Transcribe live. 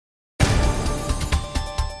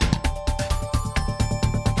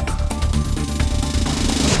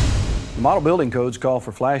The model building codes call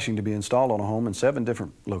for flashing to be installed on a home in 7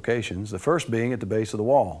 different locations, the first being at the base of the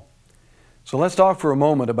wall. So let's talk for a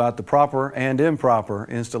moment about the proper and improper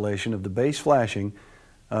installation of the base flashing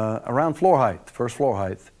around floor height, first floor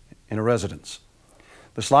height in a residence.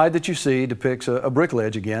 The slide that you see depicts a brick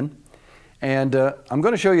ledge again, and I'm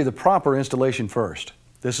going to show you the proper installation first.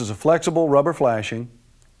 This is a flexible rubber flashing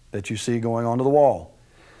that you see going onto the wall.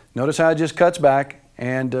 Notice how it just cuts back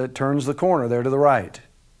and turns the corner there to the right.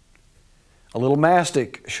 A little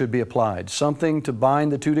mastic should be applied, something to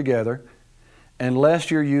bind the two together,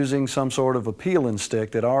 unless you're using some sort of a peel-and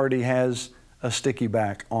stick that already has a sticky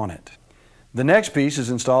back on it. The next piece is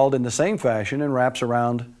installed in the same fashion and wraps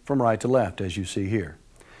around from right to left, as you see here.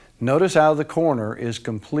 Notice how the corner is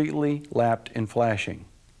completely lapped in flashing.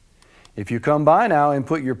 If you come by now and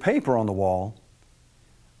put your paper on the wall,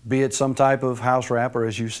 be it some type of house wrap or,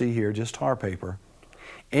 as you see here, just tar paper,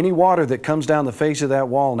 any water that comes down the face of that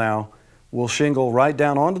wall now will shingle right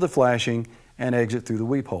down onto the flashing and exit through the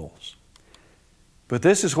weep holes. But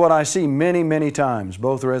this is what I see many, many times,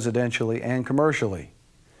 both residentially and commercially.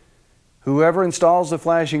 Whoever installs the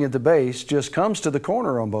flashing at the base just comes to the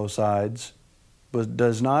corner on both sides, but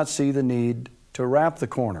does not see the need to wrap the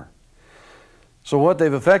corner. So what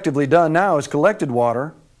they've effectively done now is collected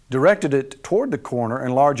water, directed it toward the corner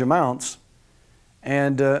in large amounts,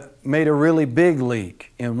 and made a really big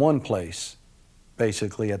leak in one place,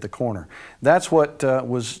 basically at the corner. That's what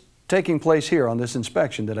was taking place here on this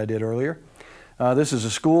inspection that I did earlier. This is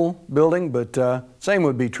a school building, but same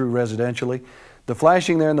would be true residentially. The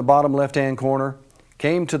flashing there in the bottom left-hand corner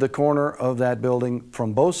came to the corner of that building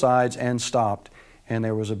from both sides and stopped, and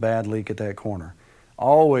there was a bad leak at that corner.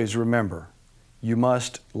 Always remember, you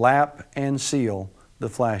must lap and seal the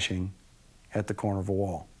flashing at the corner of a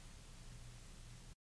wall.